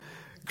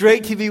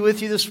Great to be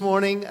with you this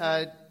morning.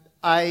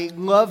 I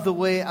love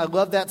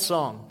that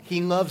song,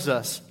 He Loves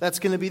Us. That's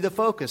going to be the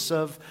focus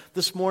of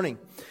this morning.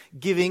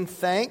 Giving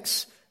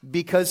thanks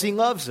because He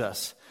loves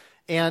us.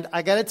 And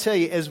I got to tell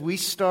you, as we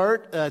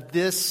start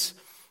as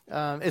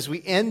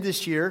we end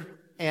this year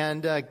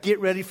and get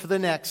ready for the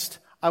next,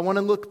 I want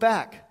to look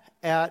back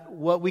at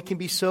what we can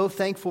be so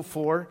thankful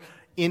for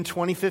in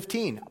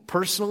 2015.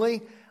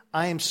 Personally,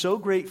 I am so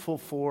grateful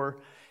for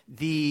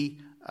the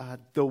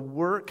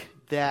work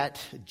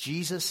that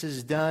Jesus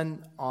has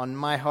done on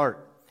my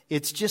heart.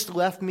 It's just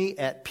left me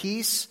at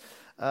peace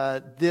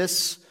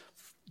this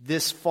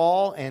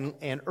fall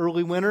and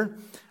early winter.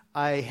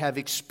 I have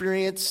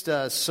experienced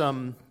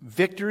some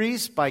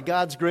victories by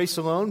God's grace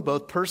alone,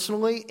 both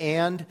personally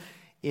and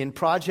in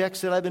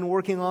projects that I've been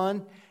working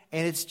on.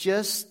 And it's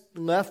just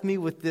left me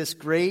with this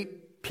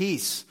great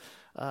peace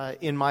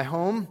in my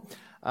home.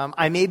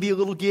 I may be a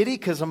little giddy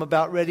because I'm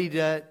about ready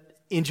to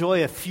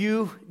enjoy a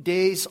few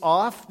days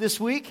off this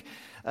week,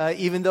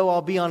 even though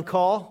I'll be on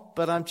call.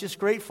 But I'm just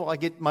grateful.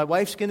 My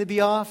wife's going to be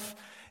off,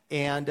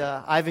 and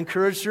I've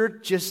encouraged her,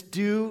 just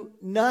do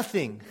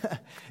nothing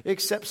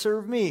except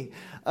serve me.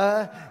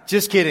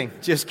 Just kidding.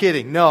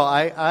 No,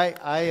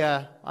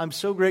 I'm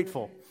so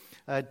grateful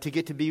to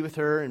get to be with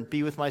her and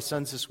be with my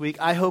sons this week.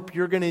 I hope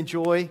you're going to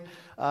enjoy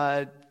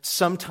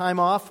some time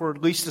off, or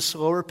at least a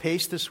slower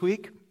pace this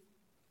week.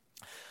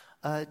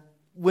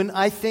 When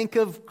I think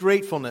of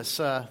gratefulness,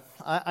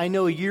 I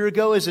know a year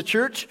ago as a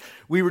church,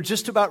 we were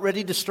just about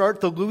ready to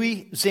start the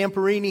Louis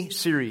Zamperini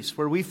series,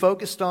 where we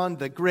focused on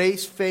the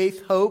grace,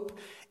 faith, hope,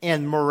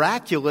 and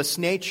miraculous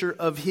nature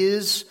of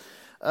his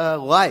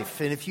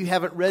life. And if you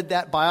haven't read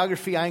that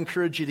biography, I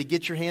encourage you to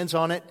get your hands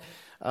on it.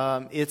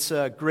 It's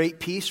a great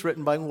piece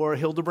written by Laura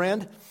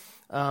Hildebrand.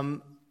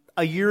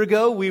 A year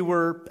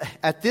ago,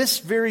 at this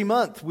very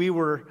month, we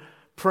were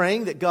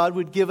praying that God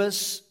would give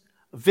us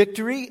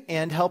victory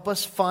and help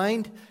us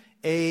find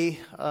a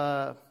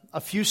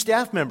few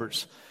staff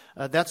members.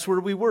 That's where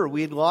we were.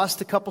 We had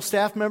lost a couple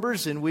staff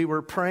members, and we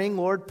were praying,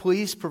 Lord,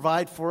 please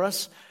provide for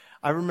us.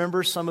 I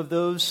remember some of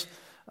those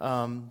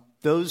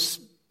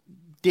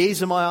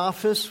days in my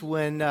office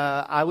when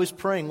I was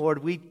praying,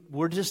 Lord,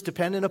 we're just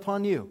dependent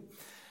upon you.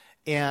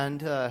 And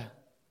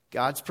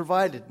God's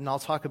provided, and I'll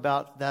talk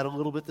about that a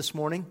little bit this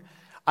morning.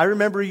 I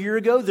remember a year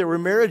ago, there were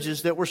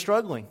marriages that were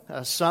struggling.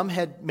 Some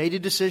had made a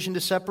decision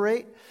to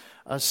separate.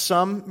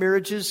 Some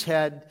marriages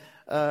had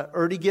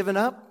already given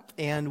up.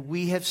 And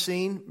we have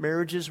seen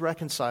marriages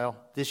reconcile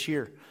this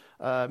year.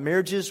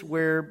 Marriages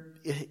where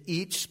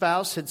each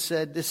spouse had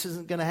said, this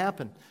isn't going to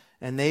happen.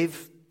 And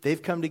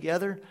they've come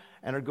together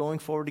and are going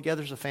forward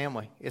together as a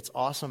family. It's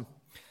awesome.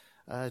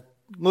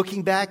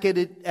 Looking back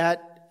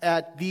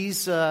at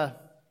these a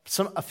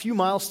few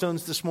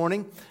milestones this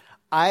morning,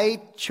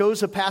 I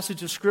chose a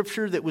passage of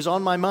Scripture that was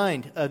on my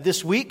mind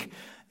this week,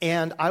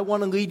 and I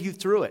want to lead you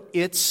through it.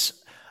 It's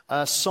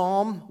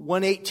Psalm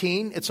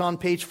 118. It's on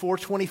page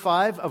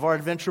 425 of our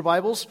Adventure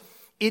Bibles.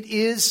 It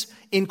is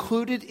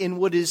included in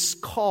what is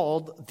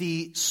called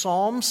the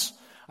Psalms.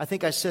 I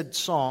think I said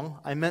song.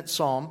 I meant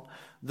psalm.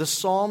 The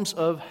Psalms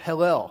of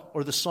Hallel,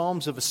 or the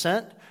Psalms of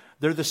Ascent.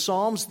 They're the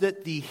psalms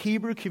that the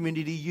Hebrew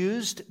community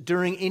used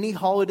during any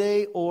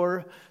holiday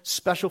or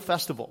special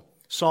festival.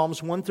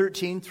 Psalms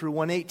 113 through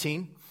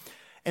 118.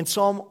 And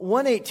Psalm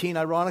 118,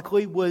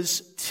 ironically,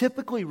 was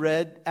typically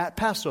read at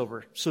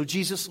Passover. So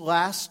Jesus'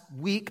 last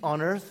week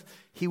on earth,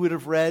 he would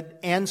have read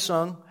and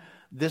sung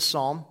this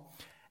psalm.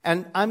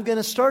 And I'm going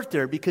to start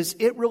there because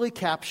it really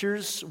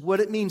captures what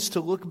it means to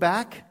look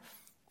back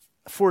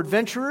for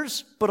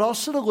adventurers, but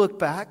also to look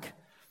back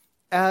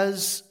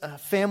as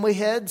family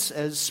heads,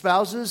 as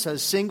spouses,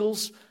 as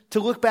singles,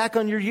 to look back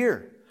on your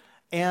year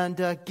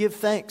and give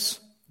thanks.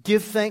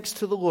 Give thanks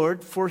to the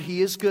Lord, for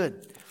He is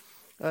good.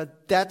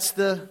 That's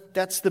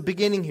the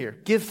beginning here.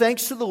 Give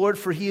thanks to the Lord,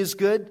 for He is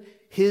good.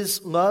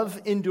 His love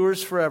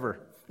endures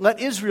forever. Let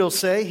Israel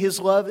say, His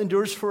love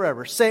endures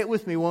forever. Say it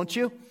with me, won't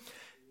you?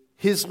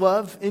 His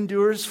love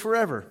endures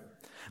forever.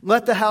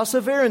 Let the house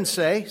of Aaron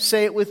say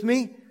it with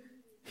me,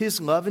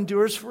 His love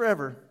endures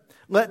forever.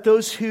 Let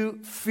those who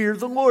fear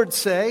the Lord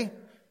say,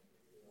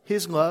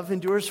 His love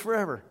endures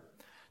forever.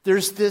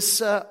 There's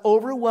this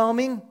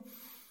overwhelming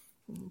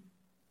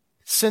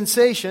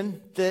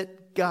sensation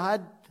that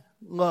God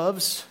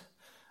loves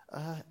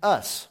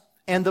us.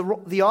 And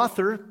the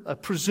author,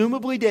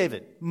 presumably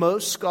David.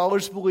 Most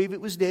scholars believe it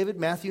was David.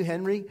 Matthew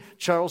Henry,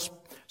 Charles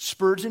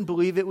Spurgeon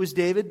believe it was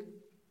David.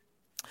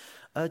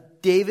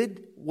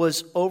 David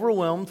was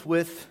overwhelmed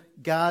with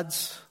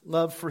God's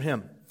love for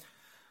him.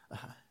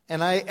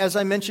 And as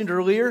I mentioned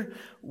earlier,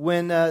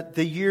 when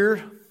the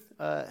year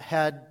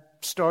had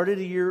started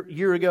a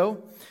year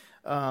ago,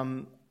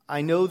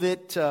 I know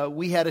that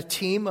we had a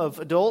team of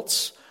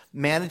adults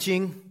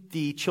managing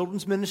the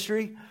children's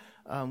ministry.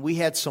 We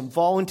had some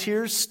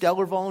volunteers,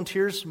 stellar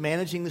volunteers,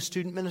 managing the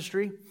student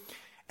ministry.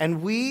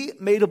 And we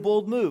made a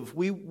bold move.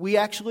 We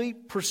actually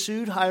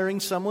pursued hiring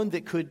someone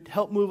that could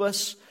help move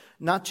us,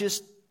 not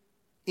just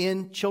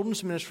in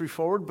children's ministry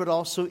forward, but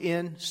also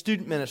in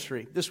student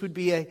ministry. This would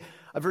be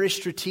very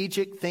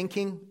strategic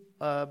thinking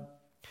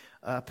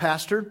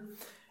pastor.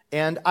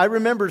 And I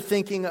remember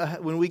thinking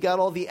when we got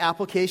all the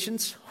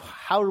applications,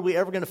 how are we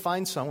ever going to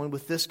find someone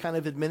with this kind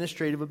of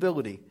administrative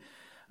ability?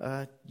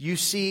 You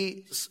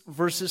see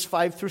verses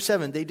 5 through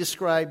 7. They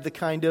describe the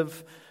kind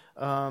of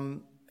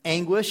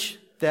anguish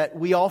that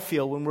we all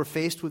feel when we're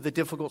faced with a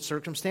difficult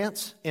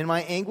circumstance. In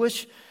my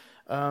anguish,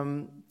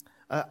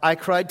 I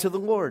cried to the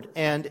Lord,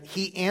 and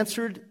He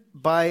answered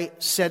by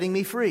setting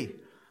me free.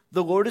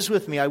 The Lord is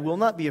with me. I will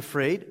not be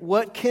afraid.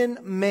 What can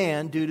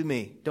man do to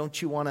me?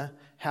 Don't you want to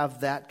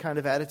have that kind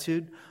of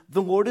attitude?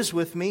 The Lord is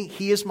with me.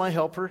 He is my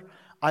helper.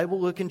 I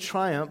will look in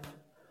triumph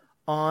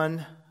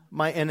on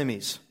my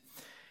enemies.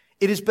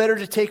 It is better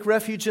to take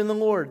refuge in the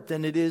Lord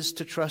than it is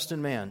to trust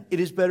in man. It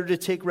is better to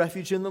take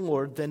refuge in the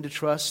Lord than to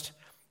trust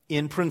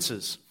in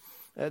princes.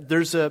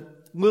 There's a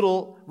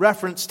little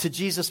reference to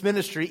Jesus'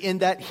 ministry in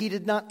that He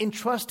did not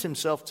entrust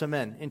Himself to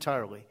men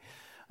entirely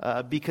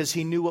because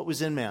He knew what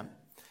was in man.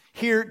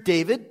 Here,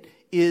 David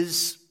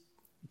is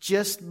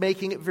just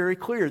making it very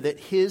clear that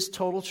his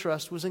total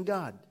trust was in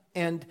God.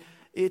 And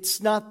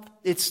it's not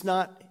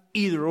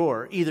either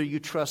or. Either you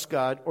trust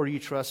God or you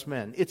trust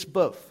men. It's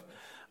both.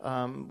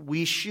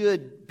 We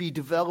should be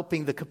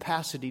developing the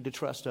capacity to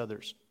trust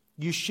others.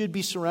 You should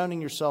be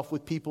surrounding yourself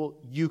with people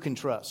you can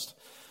trust.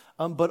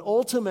 But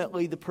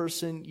ultimately, the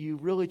person you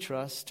really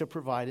trust to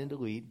provide and to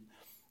lead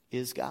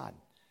is God.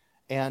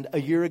 And a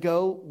year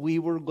ago, we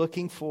were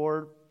looking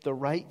for the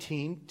right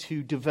team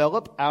to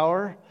develop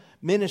our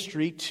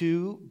ministry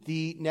to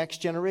the next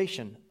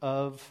generation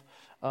of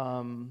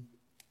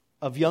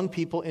young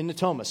people in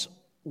Natomas.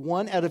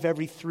 1 out of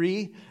every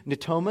 3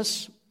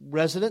 Natomas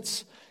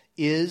residents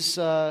is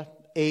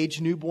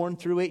age newborn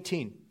through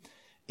 18.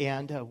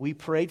 And we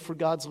prayed for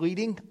God's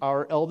leading.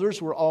 Our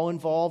elders were all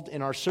involved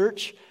in our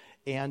search.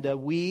 And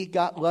we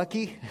got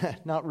lucky.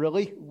 Not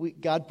really.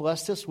 God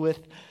blessed us with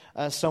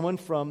someone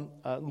from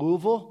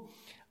Louisville,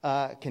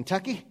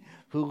 Kentucky,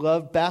 who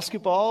loved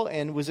basketball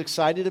and was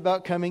excited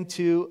about coming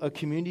to a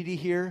community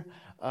here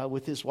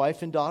with his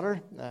wife and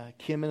daughter,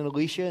 Kim and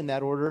Alicia, in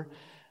that order,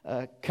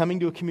 coming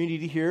to a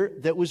community here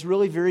that was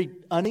really very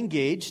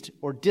unengaged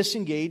or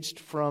disengaged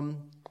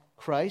from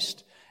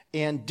Christ,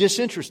 and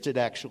disinterested,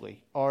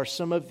 actually, are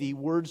some of the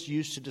words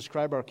used to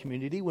describe our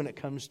community when it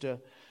comes to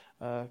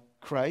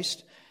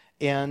Christ.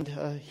 And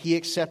he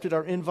accepted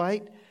our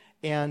invite,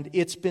 and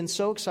it's been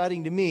so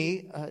exciting to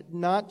me,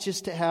 not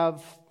just to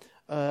have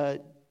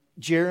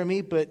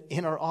Jeremy, but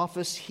in our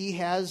office, he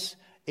has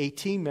a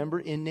team member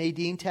in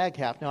Nadine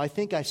Taghap. Now, I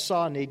think I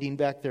saw Nadine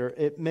back there.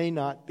 It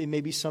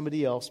may be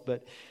somebody else,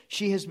 but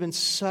she has been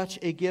such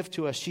a gift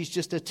to us. She's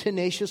just a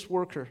tenacious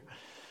worker.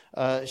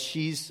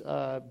 She's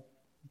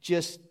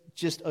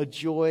just a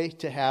joy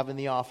to have in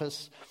the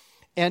office.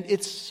 And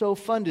it's so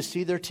fun to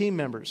see their team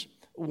members.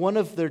 One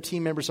of their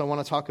team members I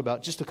want to talk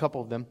about, just a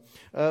couple of them.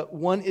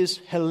 One is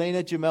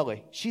Helena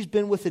Gemelli. She's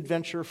been with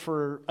Adventure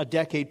for a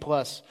decade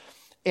plus.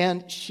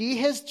 And she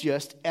has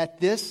just, at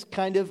this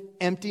kind of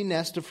empty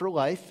nest of her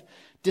life,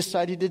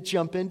 decided to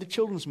jump into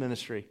children's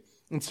ministry.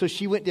 And so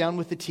she went down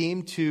with the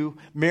team to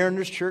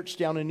Mariners Church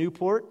down in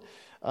Newport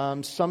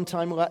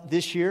sometime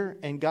this year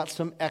and got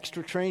some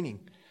extra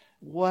training.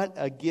 What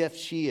a gift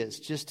she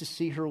is, just to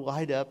see her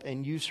light up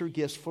and use her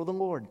gifts for the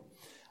Lord.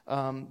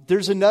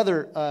 There's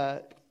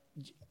another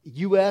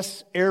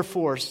U.S. Air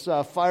Force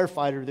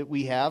firefighter that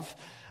we have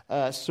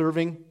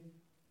serving.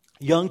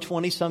 Young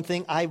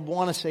 20-something. I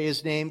want to say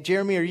his name.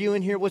 Jeremy, are you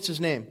in here? What's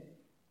his name?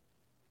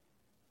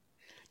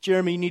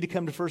 Jeremy, you need to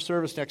come to first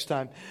service next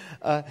time.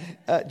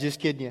 Just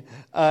kidding you.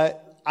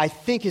 I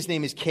think his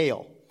name is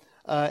Cale.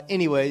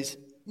 Anyways,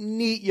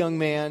 neat young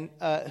man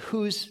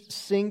who's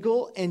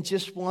single and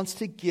just wants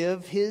to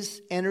give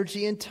his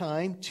energy and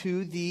time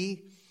to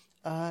the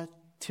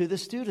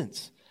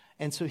students.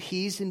 And so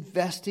he's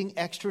investing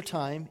extra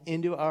time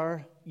into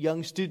our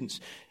young students.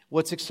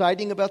 What's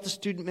exciting about the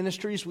student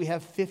ministry is we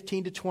have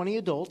 15 to 20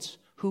 adults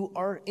who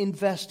are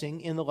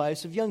investing in the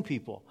lives of young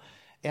people.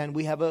 And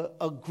we have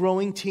a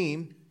growing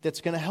team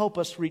that's going to help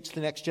us reach the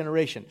next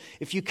generation.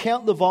 If you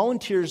count the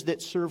volunteers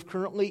that serve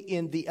currently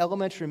in the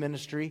elementary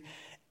ministry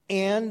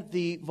and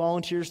the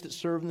volunteers that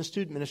serve in the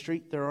student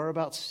ministry, there are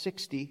about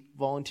 60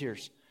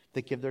 volunteers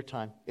that give their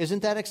time.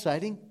 Isn't that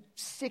exciting?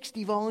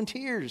 60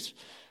 volunteers.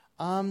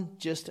 I'm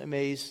just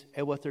amazed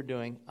at what they're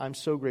doing. I'm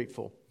so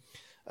grateful.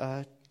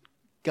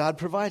 God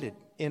provided.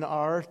 In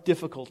our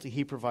difficulty,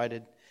 He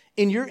provided.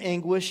 In your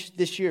anguish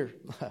this year,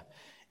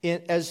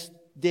 as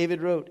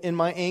David wrote, in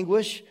my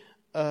anguish,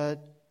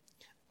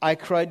 I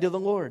cried to the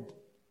Lord.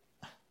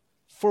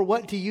 For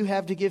what do you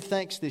have to give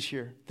thanks this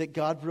year? That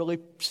God really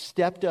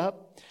stepped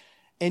up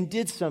and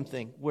did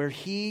something where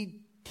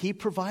He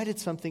provided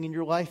something in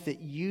your life that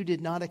you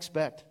did not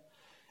expect.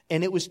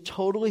 And it was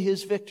totally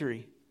His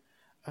victory.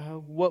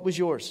 What was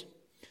yours?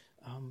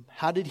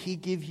 How did He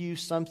give you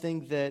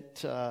something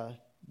that,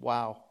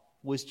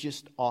 was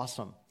just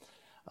awesome?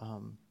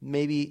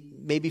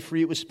 Maybe for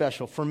you it was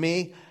special. For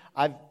me,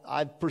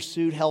 I've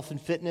pursued health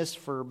and fitness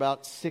for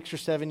about 6 or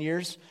 7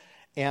 years.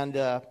 And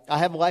I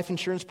have a life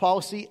insurance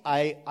policy.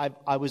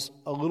 I was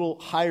a little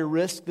higher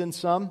risk than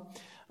some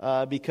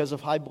because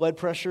of high blood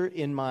pressure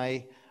in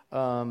my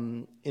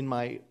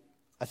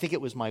I think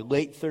it was my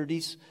late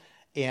 30s.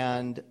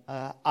 And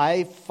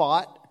I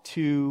fought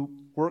to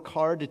work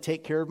hard to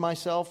take care of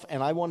myself,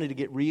 and I wanted to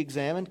get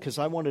re-examined because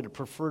I wanted a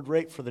preferred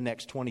rate for the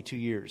next 22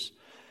 years.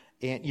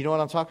 And you know what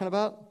I'm talking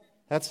about?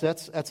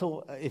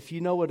 If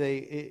you know what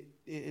it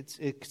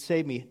could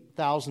save me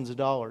thousands of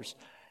dollars.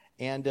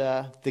 And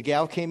the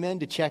gal came in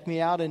to check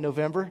me out in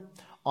November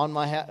on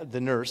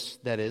the nurse,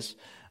 that is.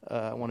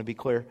 I want to be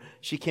clear.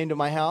 She came to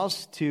my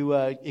house to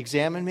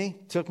examine me,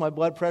 took my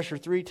blood pressure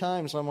 3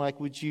 times. I'm like,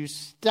 would you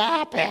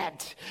stop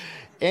it?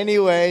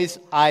 Anyways,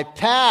 I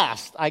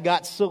passed. I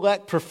got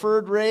select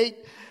preferred rate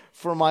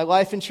for my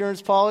life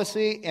insurance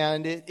policy,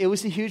 and it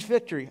was a huge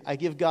victory. I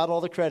give God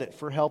all the credit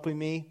for helping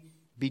me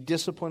be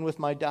disciplined with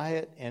my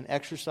diet and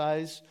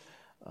exercise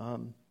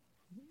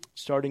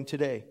starting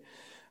today.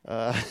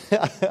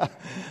 I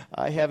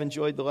have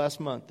enjoyed the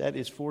last month, that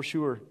is for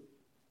sure.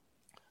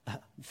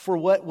 For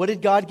what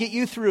did God get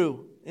you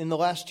through in the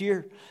last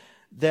year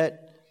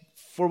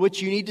for which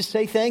you need to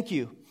say thank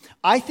you?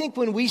 I think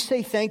when we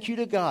say thank you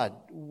to God,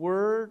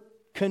 we're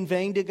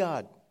conveying to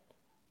God,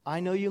 I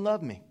know you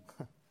love me.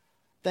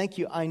 Thank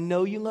you, I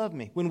know you love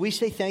me. When we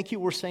say thank you,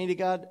 we're saying to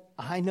God,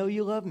 I know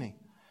you love me.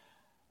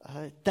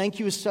 Thank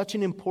you is such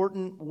an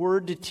important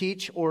word to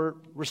teach or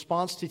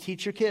response to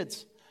teach your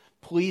kids.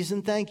 Please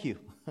and thank you.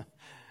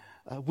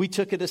 We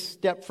took it a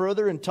step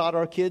further and taught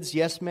our kids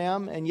yes,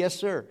 ma'am, and yes,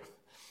 sir.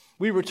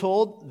 We were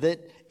told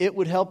that it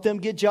would help them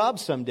get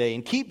jobs someday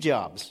and keep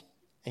jobs.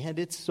 And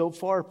it's so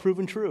far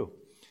proven true.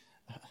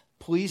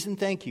 Please and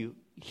thank you.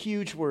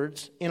 Huge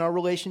words in our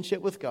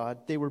relationship with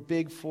God. They were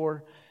big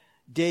for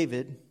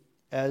David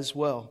as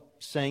well,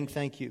 saying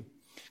thank you.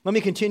 Let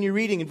me continue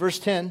reading in verse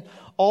 10.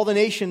 All the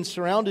nations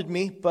surrounded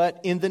me,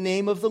 but in the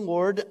name of the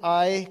Lord,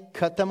 I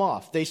cut them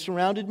off. They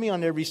surrounded me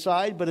on every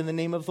side, but in the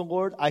name of the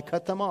Lord, I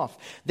cut them off.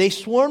 They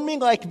swarmed me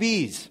like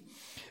bees,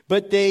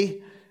 but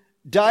they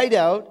died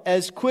out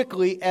as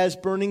quickly as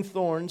burning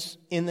thorns.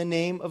 In the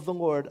name of the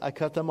Lord, I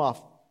cut them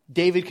off.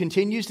 David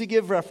continues to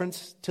give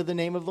reference to the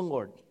name of the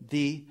Lord,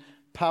 the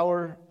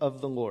power of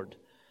the Lord,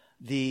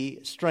 the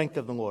strength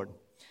of the Lord.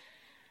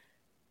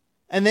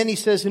 And then he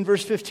says in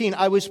verse 15,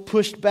 I was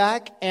pushed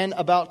back and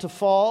about to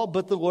fall,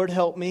 but the Lord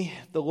helped me.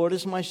 The Lord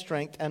is my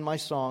strength and my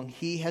song.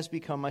 He has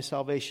become my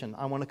salvation.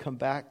 I want to come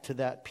back to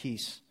that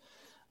piece.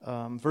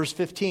 Verse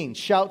 15,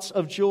 shouts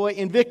of joy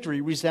and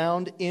victory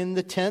resound in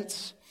the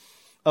tents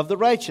of the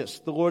righteous.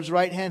 The Lord's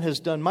right hand has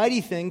done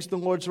mighty things. The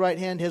Lord's right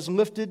hand has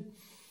lifted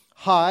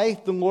high.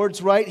 The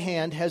Lord's right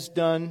hand has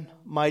done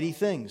mighty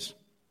things.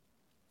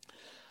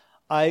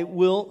 I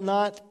will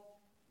not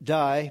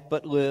die,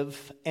 but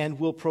live, and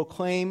will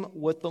proclaim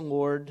what the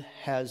Lord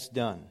has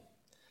done.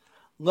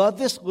 Love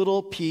this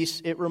little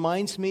piece. It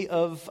reminds me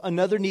of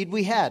another need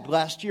we had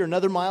last year.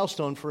 Another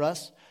milestone for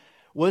us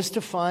was to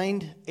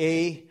find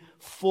a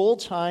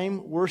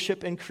full-time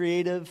worship and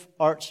creative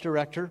arts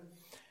director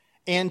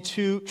and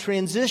to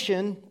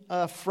transition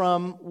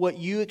from what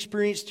you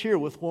experienced here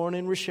with Lauren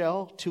and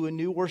Rochelle to a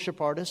new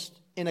worship artist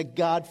in a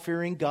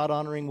God-fearing,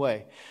 God-honoring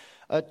way.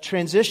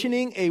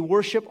 Transitioning a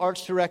worship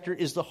arts director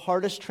is the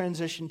hardest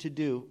transition to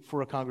do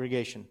for a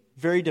congregation.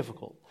 Very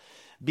difficult.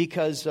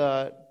 Because,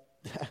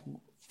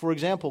 for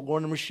example,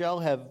 Lauren and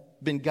Rochelle have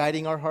been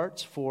guiding our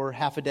hearts for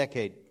half a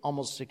decade,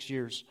 almost 6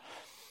 years.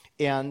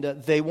 And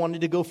they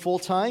wanted to go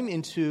full-time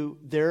into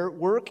their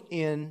work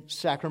in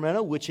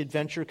Sacramento, which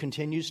Adventure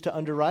continues to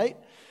underwrite.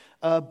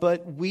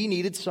 But we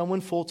needed someone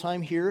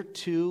full-time here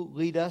to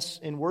lead us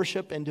in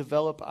worship and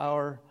develop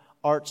our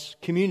arts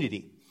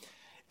community.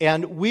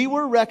 And we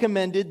were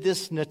recommended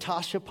this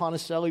Natasha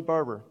Ponticelli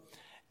Barber.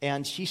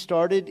 And she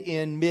started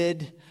in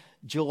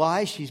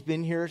mid-July. She's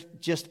been here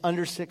just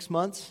under 6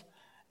 months.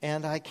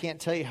 And I can't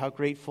tell you how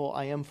grateful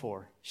I am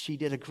for her. She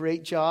did a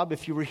great job.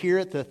 If you were here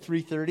at the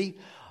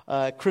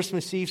 3:30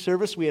 Christmas Eve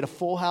service, we had a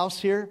full house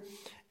here.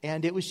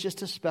 And it was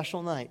just a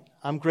special night.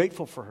 I'm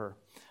grateful for her.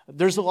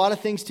 There's a lot of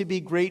things to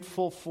be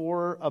grateful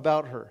for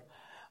about her.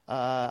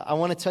 I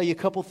want to tell you a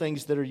couple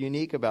things that are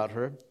unique about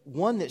her.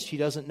 One that she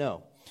doesn't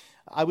know.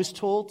 I was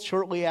told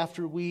shortly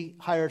after we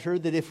hired her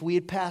that if we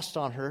had passed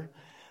on her,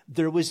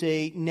 there was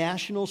a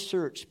national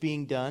search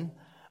being done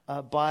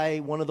by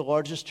one of the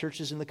largest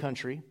churches in the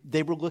country.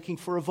 They were looking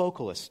for a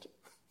vocalist,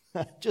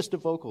 just a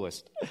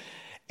vocalist.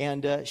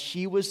 And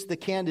she was the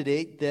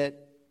candidate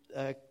that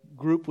a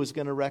group was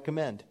going to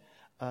recommend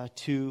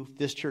to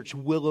this church,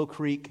 Willow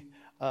Creek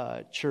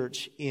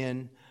Church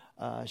in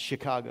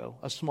Chicago,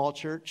 a small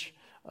church.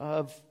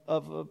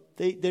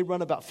 They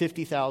run about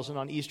 50,000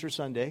 on Easter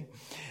Sunday,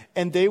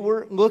 and they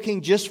were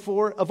looking just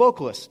for a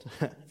vocalist,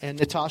 and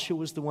Natasha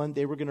was the one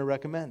they were going to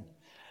recommend.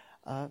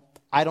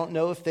 I don't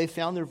know if they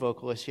found their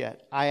vocalist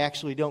yet. I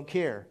actually don't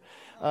care.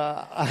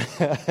 I'm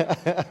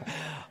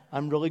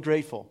really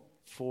grateful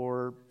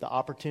for the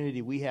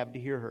opportunity we have to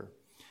hear her.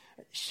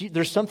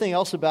 There's something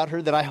else about her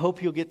that I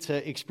hope you'll get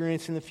to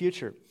experience in the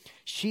future.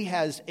 She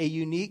has a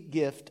unique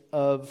gift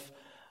of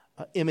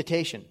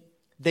imitation.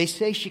 They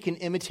say she can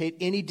imitate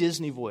any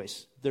Disney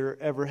voice there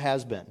ever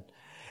has been.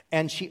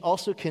 And she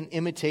also can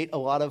imitate a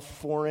lot of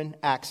foreign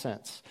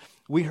accents.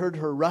 We heard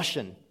her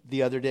Russian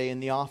the other day in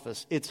the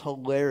office. It's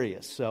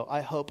hilarious. So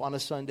I hope on a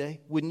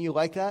Sunday, wouldn't you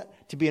like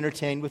that? To be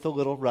entertained with a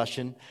little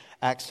Russian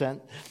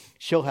accent.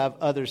 She'll have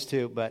others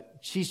too, but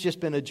she's just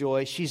been a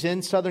joy. She's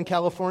in Southern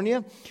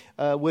California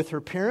with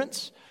her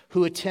parents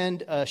who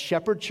attend a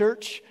Shepherd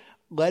Church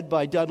led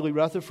by Dudley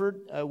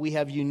Rutherford. We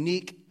have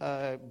unique,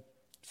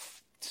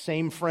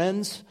 same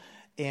friends,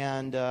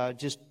 and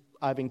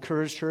I've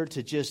encouraged her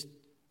to just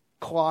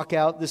clock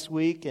out this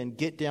week and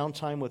get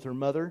downtime with her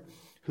mother,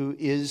 who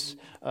is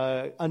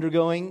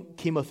undergoing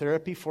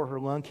chemotherapy for her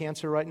lung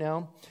cancer right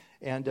now.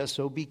 And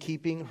so be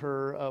keeping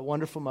her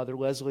wonderful mother,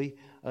 Leslie,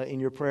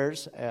 in your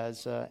prayers,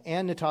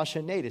 and Natasha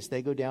and Nate, as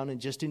they go down and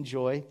just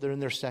enjoy. They're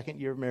in their second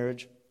year of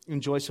marriage.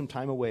 Enjoy some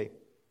time away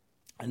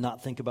and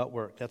not think about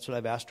work. That's what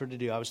I've asked her to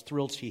do. I was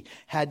thrilled she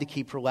had to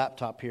keep her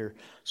laptop here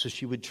so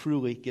she would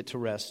truly get to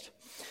rest.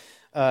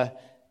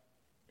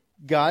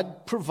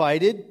 God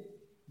provided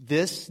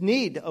this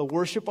need, a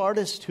worship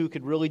artist who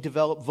could really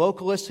develop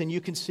vocalists. And you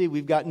can see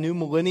we've got new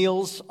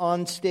millennials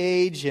on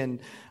stage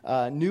and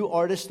new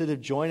artists that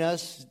have joined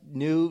us,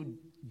 new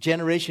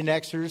Generation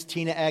Xers,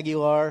 Tina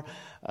Aguilar,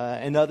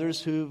 and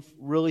others who've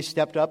really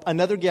stepped up.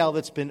 Another gal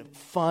that's been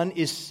fun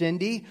is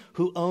Cindy,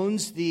 who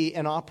owns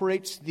and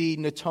operates the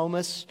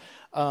Natomas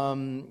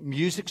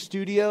music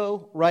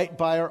studio right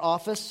by our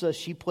office.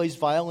 She plays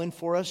violin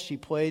for us. She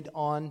played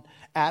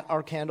at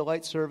our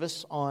candlelight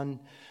service on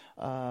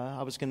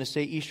I was going to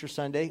say Easter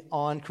Sunday,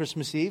 on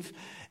Christmas Eve,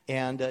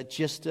 and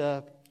just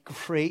a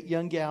great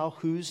young gal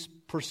who's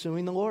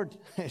pursuing the Lord.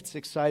 It's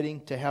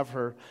exciting to have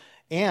her.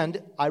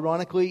 And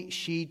ironically,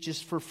 she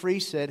just for free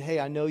said, hey,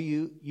 I know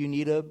you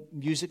need a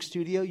music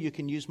studio. You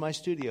can use my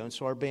studio. And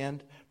so our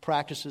band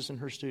practices in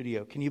her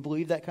studio. Can you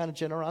believe that kind of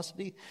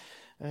generosity?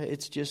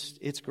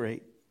 It's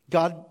great.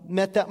 God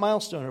met that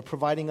milestone of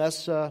providing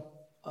us a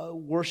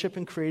worship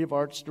and creative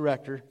arts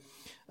director.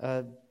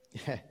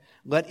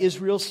 Let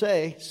Israel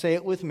say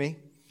it with me,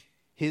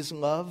 His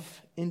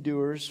love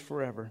endures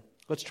forever.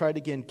 Let's try it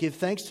again. Give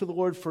thanks to the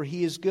Lord, for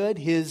He is good.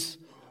 His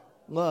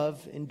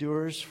love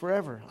endures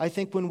forever. I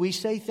think when we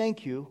say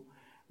thank you,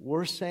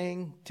 we're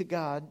saying to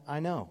God, I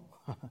know.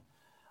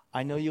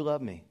 I know you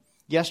love me.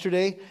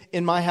 Yesterday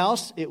in my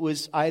house,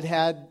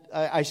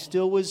 I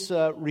still was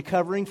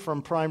recovering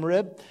from prime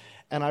rib,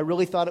 and I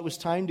really thought it was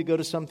time to go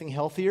to something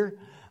healthier,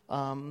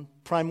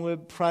 prime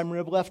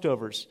rib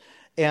leftovers.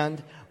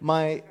 And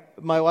my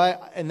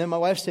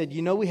wife said,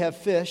 we have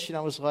fish. And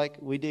I was like,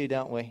 we do,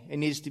 don't we? It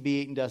needs to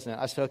be eaten, doesn't it?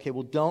 I said, okay,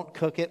 well, don't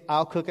cook it.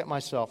 I'll cook it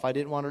myself. I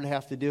didn't want her to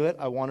have to do it.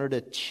 I want her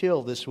to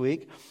chill this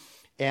week.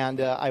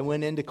 And I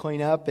went in to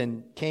clean up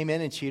and came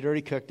in, and she'd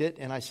already cooked it.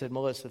 And I said,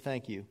 Melissa,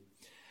 thank you.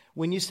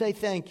 When you say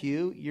thank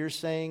you, you're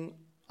saying,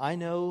 I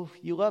know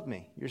you love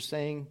me. You're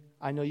saying,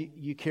 I know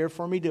you care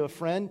for me. To a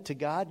friend, to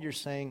God, you're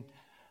saying,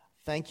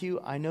 thank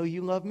you. I know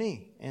you love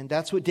me. And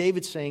that's what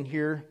David's saying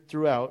here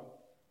throughout.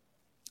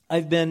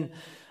 I've been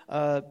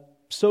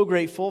so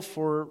grateful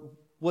for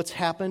what's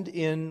happened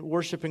in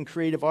worship and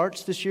creative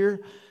arts this year.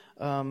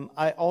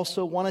 I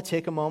also want to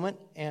take a moment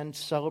and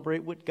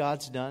celebrate what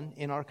God's done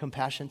in our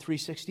Compassion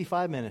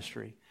 365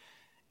 ministry.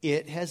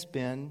 It has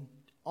been,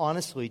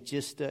 honestly,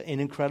 just an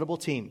incredible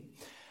team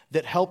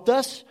that helped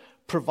us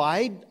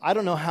provide, I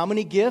don't know how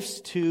many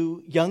gifts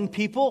to young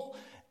people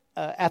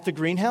at the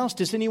greenhouse.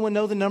 Does anyone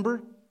know the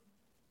number?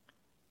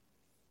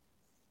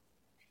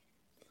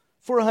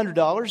 For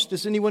 $100.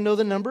 Does anyone know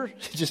the number?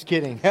 Just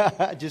kidding.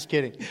 Just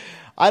kidding.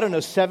 I don't know,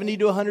 70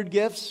 to 100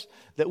 gifts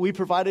that we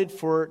provided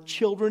for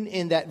children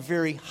in that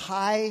very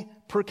high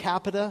per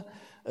capita,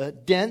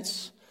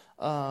 dense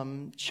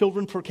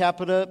children per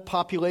capita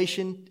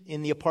population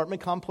in the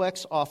apartment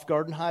complex off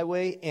Garden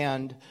Highway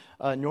and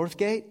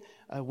Northgate.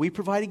 We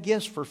provided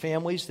gifts for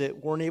families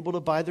that weren't able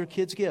to buy their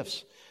kids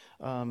gifts.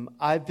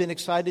 I've been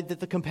excited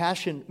that the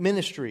Compassion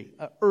Ministry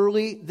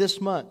early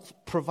this month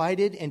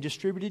provided and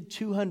distributed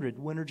 200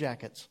 winter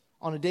jackets.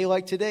 On a day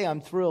like today, I'm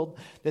thrilled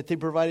that they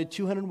provided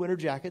 200 winter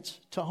jackets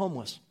to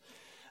homeless.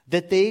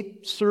 That they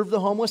serve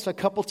the homeless a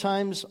couple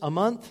times a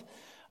month.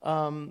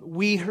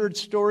 We heard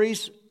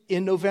stories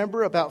in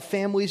November about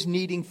families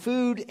needing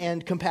food,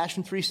 and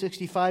Compassion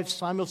 365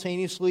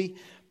 simultaneously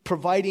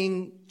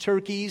providing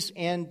turkeys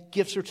and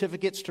gift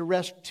certificates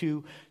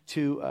to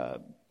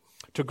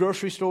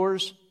grocery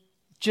stores.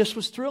 Just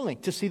was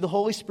thrilling to see the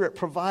Holy Spirit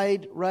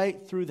provide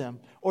right through them,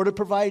 or to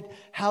provide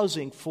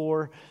housing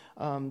for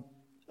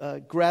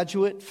a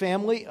graduate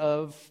family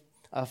of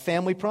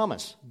Family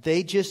Promise.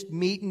 They just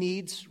meet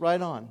needs right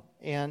on.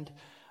 And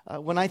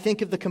when I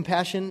think of the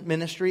Compassion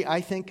Ministry, I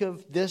think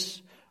of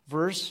this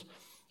verse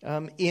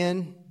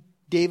in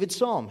David's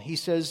Psalm. He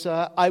says,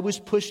 I was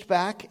pushed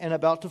back and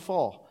about to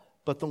fall,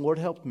 but the Lord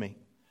helped me.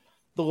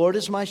 The Lord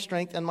is my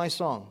strength and my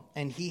song,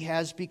 and He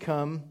has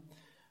become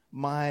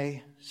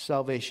my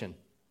salvation.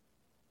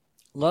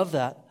 Love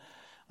that.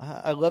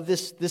 I love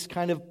this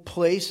kind of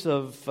place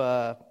of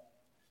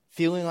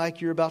feeling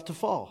like you're about to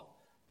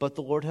fall, but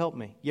the Lord helped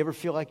me. You ever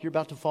feel like you're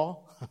about to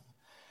fall?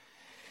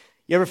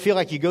 You ever feel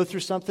like you go through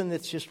something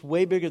that's just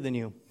way bigger than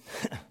you?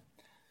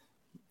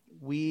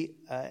 We,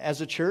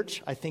 as a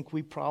church, I think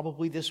we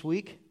probably this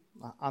week,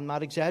 I'm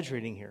not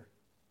exaggerating here,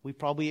 we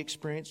probably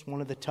experienced one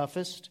of the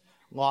toughest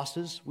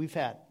losses we've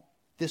had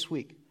this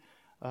week,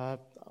 or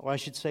I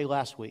should say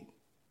last week.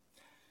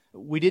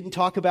 We didn't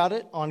talk about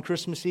it on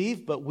Christmas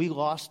Eve, but we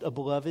lost a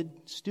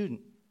beloved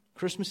student.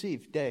 Christmas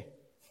Eve day.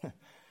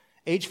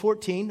 Age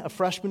 14, a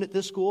freshman at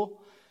this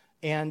school,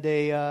 and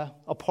a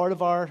part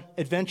of our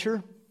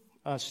adventure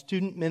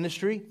student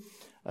ministry,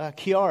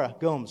 Kiara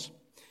Gomes.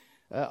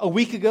 A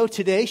week ago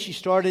today, she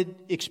started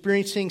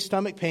experiencing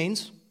stomach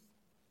pains,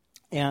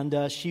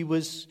 and she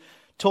was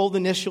told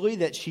initially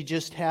that she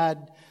just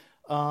had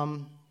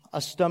a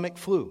stomach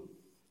flu.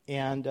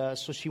 And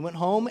so she went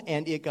home,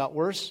 and it got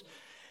worse.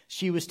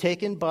 She was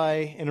taken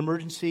by an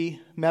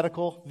emergency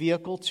medical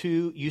vehicle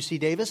to UC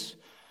Davis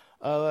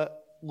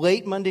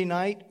late Monday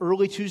night,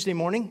 early Tuesday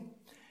morning,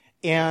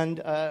 and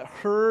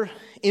her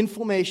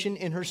inflammation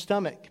in her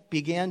stomach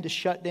began to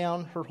shut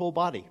down her whole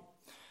body.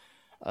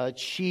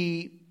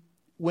 She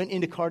went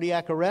into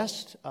cardiac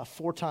arrest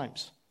 4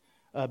 times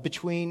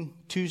between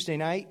Tuesday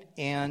night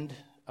and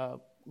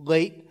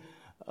late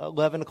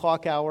 11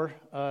 o'clock hour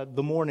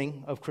the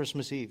morning of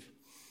Christmas Eve.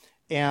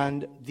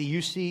 And the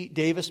UC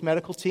Davis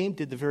medical team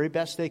did the very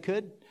best they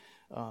could,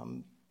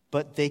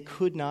 but they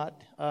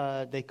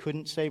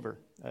couldn't save her.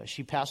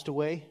 She passed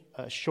away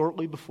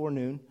shortly before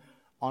noon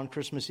on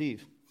Christmas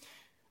Eve.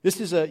 This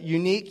is a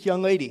unique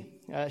young lady.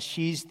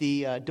 She's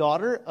the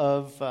daughter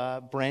of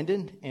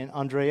Brandon and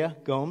Andrea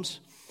Gomes.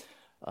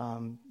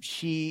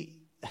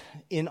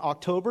 In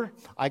October,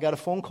 I got a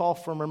phone call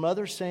from her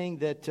mother saying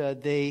that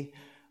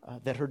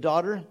that her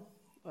daughter,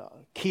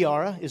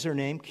 Kiara is her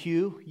name,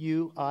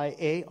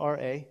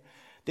 Q-U-I-A-R-A,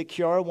 that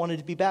Kiara wanted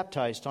to be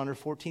baptized on her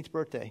 14th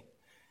birthday.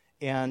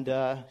 And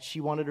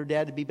she wanted her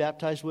dad to be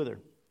baptized with her.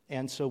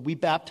 And so we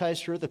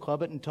baptized her at the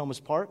club at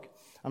Natomas Park.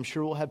 I'm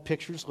sure we'll have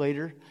pictures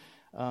later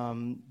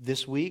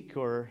this week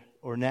or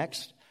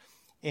next.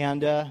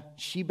 And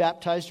she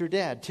baptized her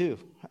dad, too,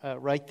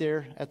 right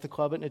there at the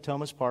club at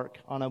Natomas Park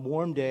on a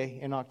warm day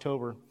in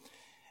October.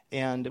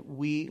 And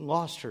we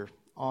lost her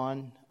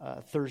on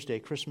Thursday,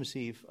 Christmas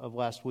Eve of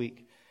last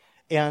week.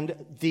 And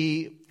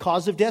the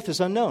cause of death is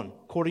unknown.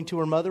 According to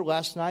her mother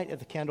last night at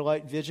the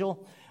candlelight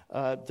vigil,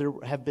 there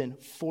have been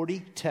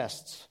 40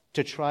 tests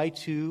to try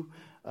to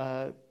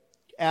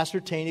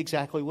ascertain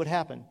exactly what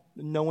happened.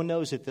 No one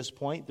knows at this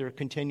point. They're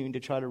continuing to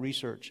try to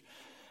research.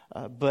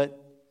 But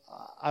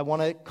I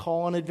want to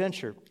call on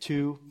Adventure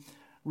to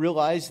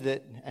realize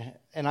that,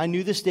 and I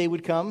knew this day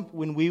would come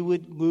when we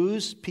would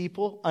lose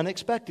people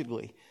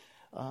unexpectedly.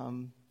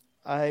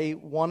 I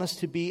want us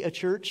to be a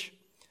church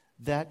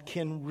that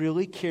can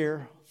really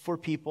care for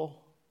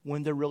people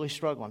when they're really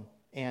struggling.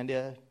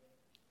 And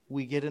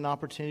we get an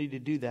opportunity to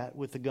do that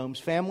with the Gomes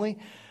family.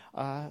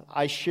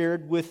 I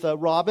shared with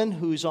Robin,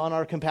 who's on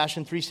our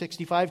Compassion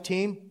 365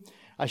 team.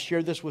 I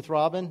shared this with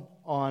Robin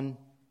on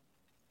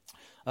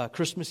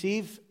Christmas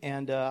Eve,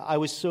 and I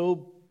was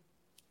so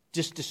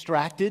just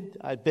distracted.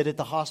 I'd been at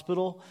the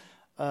hospital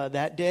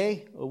that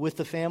day with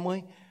the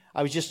family.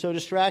 I was just so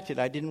distracted.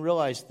 I didn't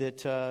realize that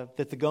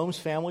the Gomes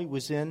family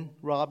was in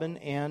Robin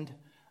and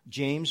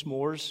James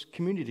Moore's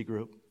community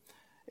group.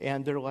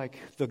 And they're like,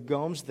 the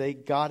Gomes, they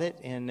got it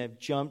and have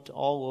jumped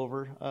all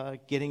over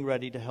getting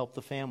ready to help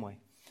the family.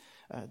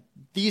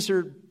 These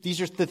are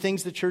the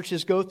things the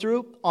churches go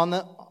through. On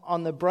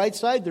the bright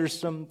side, there's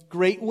some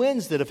great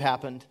wins that have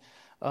happened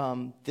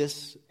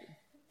this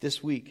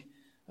week.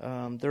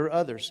 There are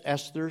others.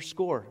 Esther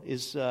Score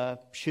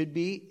should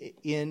be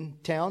in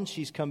town.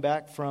 She's come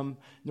back from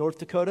North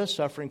Dakota,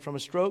 suffering from a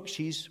stroke.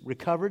 She's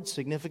recovered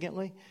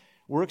significantly.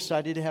 We're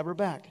excited to have her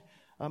back.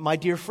 My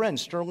dear friend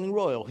Sterling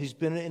Royal, he's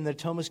been in the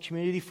Thomas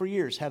community for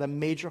years, had a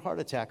major heart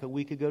attack a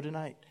week ago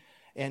tonight,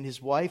 and his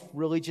wife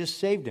really just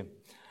saved him.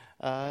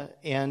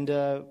 And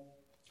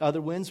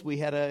other wins, we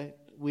had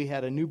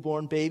a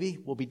newborn baby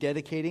we'll be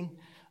dedicating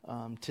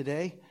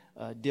today.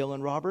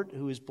 Dylan Robert,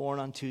 who was born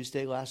on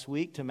Tuesday last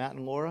week, to Matt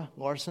and Laura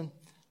Larson.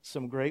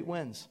 Some great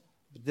wins.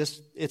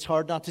 It's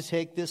hard not to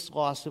take this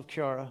loss of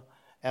Kiara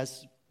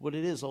as what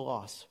it is, a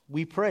loss.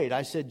 We prayed.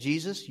 I said,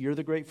 Jesus, you're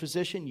the great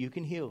physician. You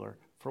can heal her.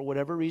 For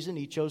whatever reason,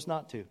 he chose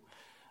not to.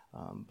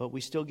 But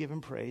we still give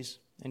him praise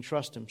and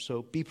trust him.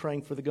 So be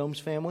praying for the Gomes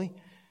family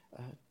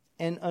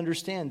and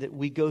understand that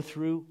we go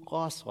through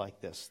loss like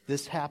this.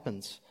 This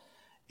happens.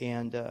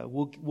 And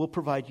we'll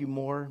provide you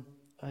more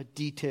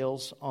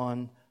details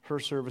on her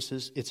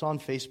services. It's on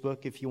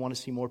Facebook. If you want to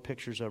see more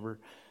pictures of her,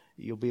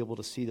 you'll be able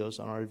to see those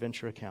on our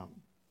Adventure account.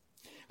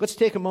 Let's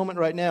take a moment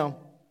right now.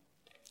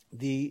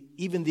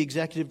 Even the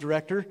executive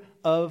director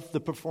of the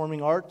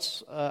Performing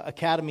Arts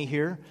Academy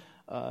here,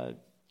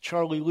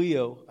 Charlie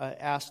Leo,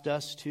 asked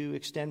us to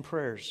extend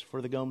prayers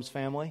for the Gomes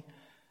family,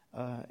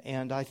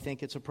 and I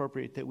think it's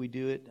appropriate that we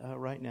do it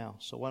right now.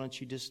 So why don't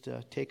you just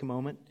take a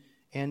moment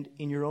and,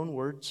 in your own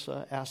words,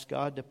 ask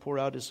God to pour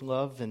out his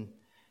love and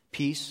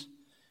peace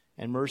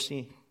and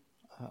mercy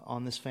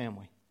on this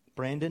family.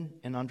 Brandon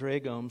and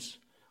Andrea Gomes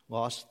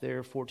lost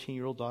their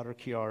 14-year-old daughter,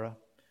 Kiara,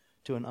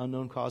 to an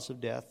unknown cause of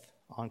death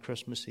on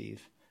Christmas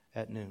Eve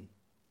at noon.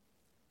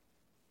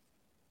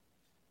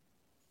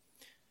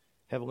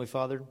 Heavenly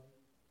Father,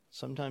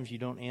 sometimes you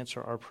don't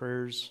answer our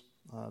prayers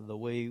the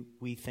way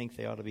we think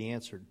they ought to be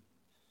answered.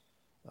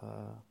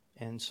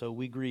 And so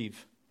we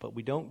grieve, but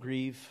we don't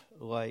grieve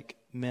like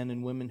men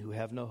and women who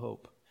have no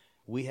hope.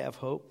 We have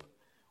hope.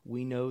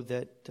 We know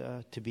that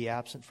to be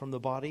absent from the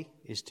body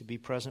is to be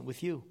present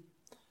with you.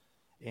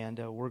 And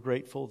we're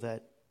grateful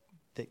that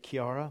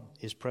Kiara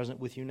is present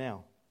with you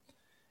now.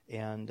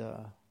 And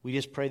we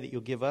just pray that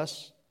you'll give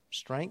us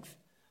strength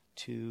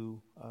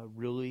to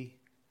really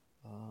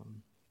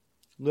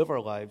live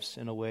our lives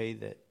in a way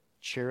that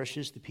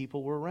cherishes the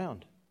people we're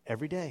around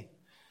every day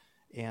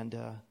and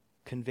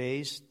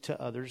conveys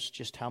to others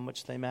just how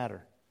much they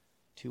matter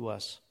to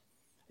us.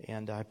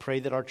 And I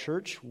pray that our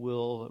church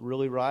will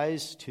really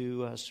rise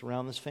to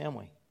surround this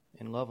family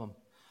and love them.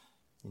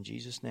 In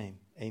Jesus' name,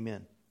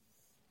 amen.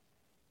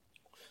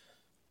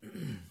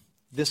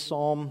 This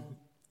psalm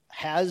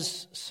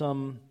has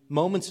some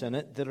moments in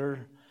it that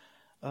are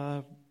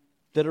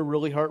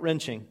really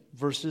heart-wrenching.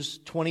 Verses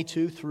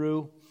 22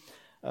 through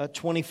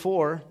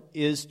 24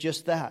 is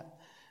just that.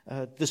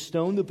 The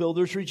stone the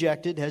builders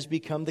rejected has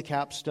become the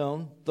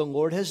capstone. The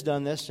Lord has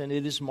done this, and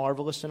it is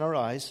marvelous in our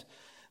eyes.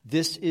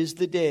 This is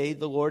the day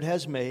the Lord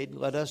has made.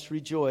 Let us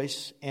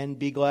rejoice and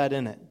be glad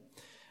in it.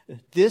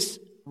 This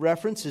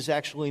reference is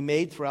actually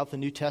made throughout the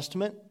New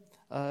Testament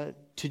to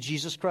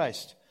Jesus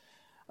Christ.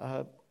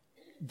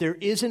 There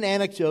is an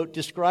anecdote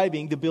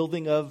describing the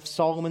building of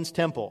Solomon's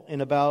temple in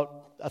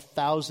about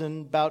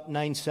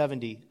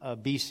 970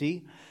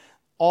 BC.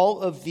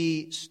 All of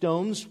the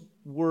stones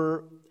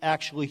were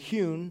actually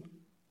hewn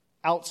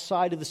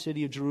outside of the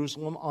city of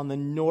Jerusalem on the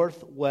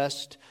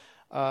northwest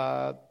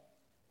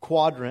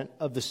quadrant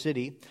of the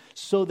city,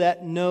 so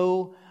that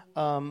no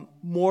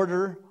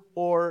mortar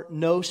or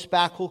no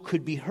spackle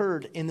could be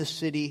heard in the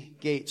city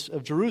gates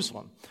of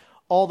Jerusalem.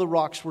 All the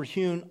rocks were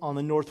hewn on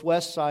the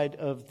northwest side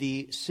of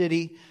the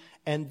city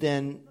and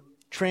then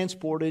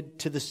transported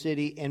to the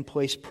city and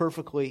placed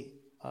perfectly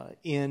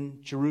in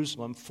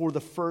Jerusalem for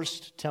the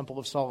first Temple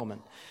of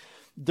Solomon.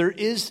 There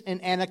is an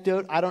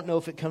anecdote, I don't know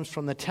if it comes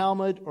from the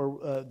Talmud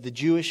or the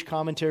Jewish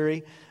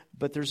commentary,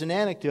 but there's an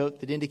anecdote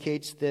that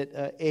indicates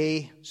that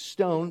a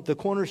stone, the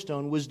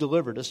cornerstone, was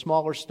delivered. A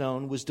smaller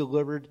stone was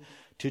delivered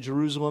to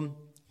Jerusalem,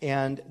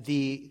 and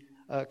the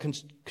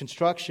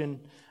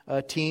construction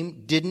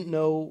team didn't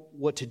know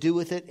what to do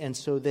with it, and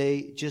so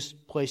they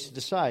just placed it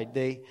aside.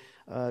 They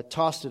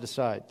tossed it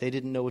aside. They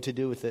didn't know what to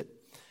do with it.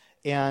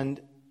 And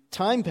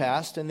time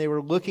passed, and they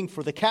were looking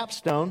for the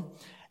capstone,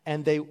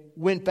 and they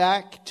went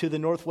back to the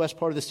northwest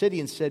part of the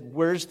city and said,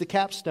 "Where's the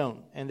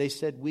capstone?" And they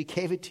said, "We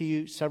gave it to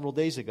you several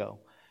days ago."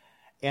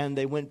 And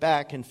they went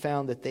back and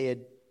found that they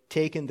had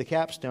taken the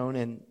capstone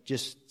and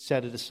just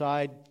set it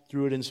aside,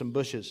 threw it in some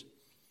bushes.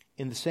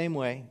 In the same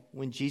way,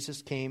 when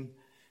Jesus came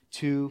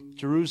to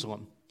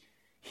Jerusalem,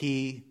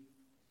 he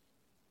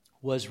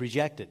was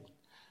rejected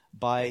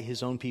by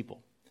his own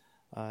people.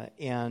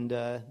 And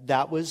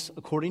that was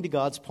according to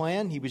God's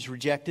plan. He was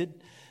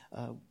rejected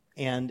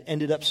and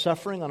ended up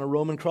suffering on a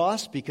Roman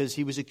cross because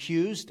he was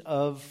accused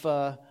of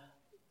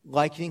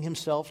likening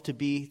himself to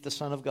be the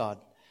Son of God.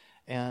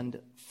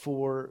 And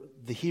for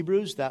the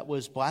Hebrews, that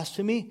was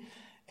blasphemy.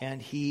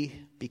 And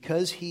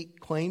because he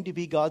claimed to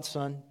be God's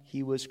son,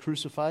 he was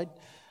crucified.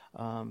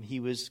 He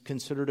was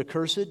considered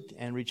accursed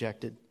and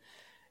rejected.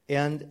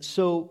 And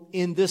so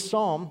in this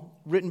psalm,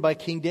 written by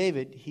King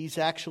David, he's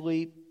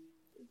actually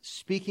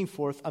speaking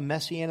forth a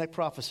messianic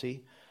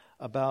prophecy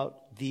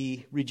about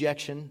the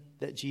rejection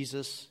that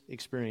Jesus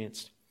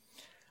experienced.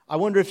 I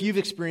wonder if you've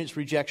experienced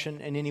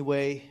rejection in any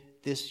way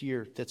this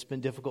year that's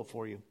been difficult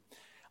for you.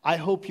 I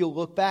hope you'll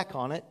look back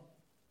on it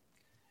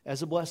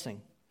as a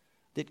blessing,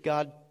 that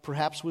God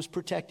perhaps was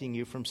protecting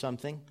you from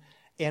something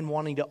and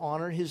wanting to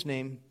honor his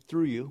name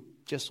through you,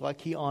 just like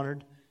he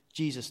honored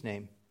Jesus'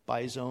 name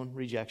by his own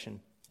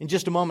rejection. In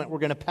just a moment, we're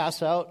going to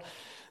pass out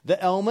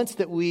the elements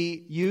that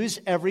we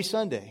use every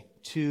Sunday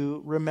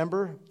to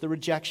remember the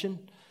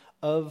rejection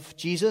of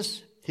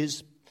Jesus.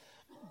 His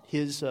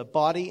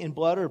body and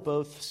blood are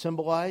both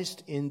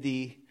symbolized in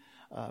the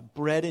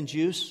bread and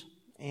juice,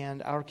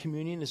 and our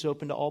communion is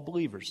open to all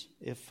believers.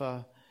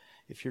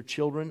 If your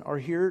children are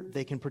here,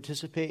 they can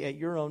participate at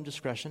your own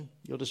discretion.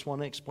 You'll just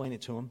want to explain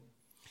it to them.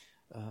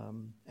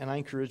 And I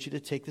encourage you to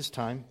take this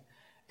time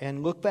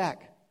and look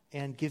back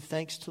and give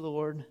thanks to the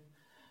Lord.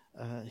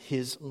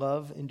 His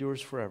love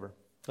endures forever.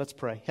 Let's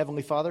pray.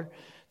 Heavenly Father,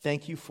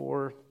 thank you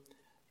for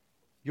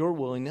your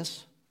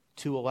willingness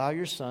to allow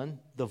your Son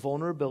the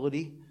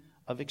vulnerability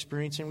of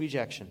experiencing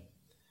rejection.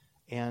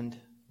 And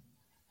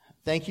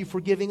thank you for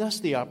giving us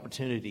the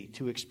opportunity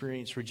to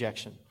experience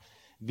rejection,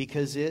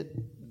 because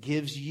it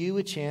gives you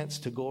a chance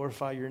to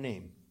glorify your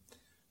name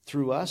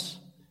through us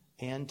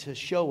and to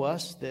show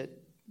us that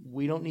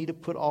we don't need to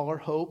put all our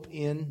hope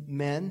in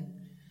men,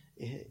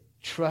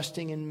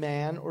 trusting in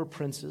man or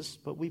princes,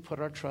 but we put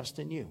our trust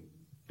in you.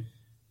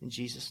 In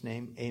Jesus'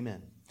 name,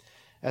 amen.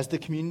 As the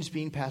communion is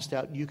being passed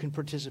out, you can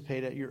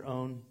participate at your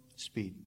own speed.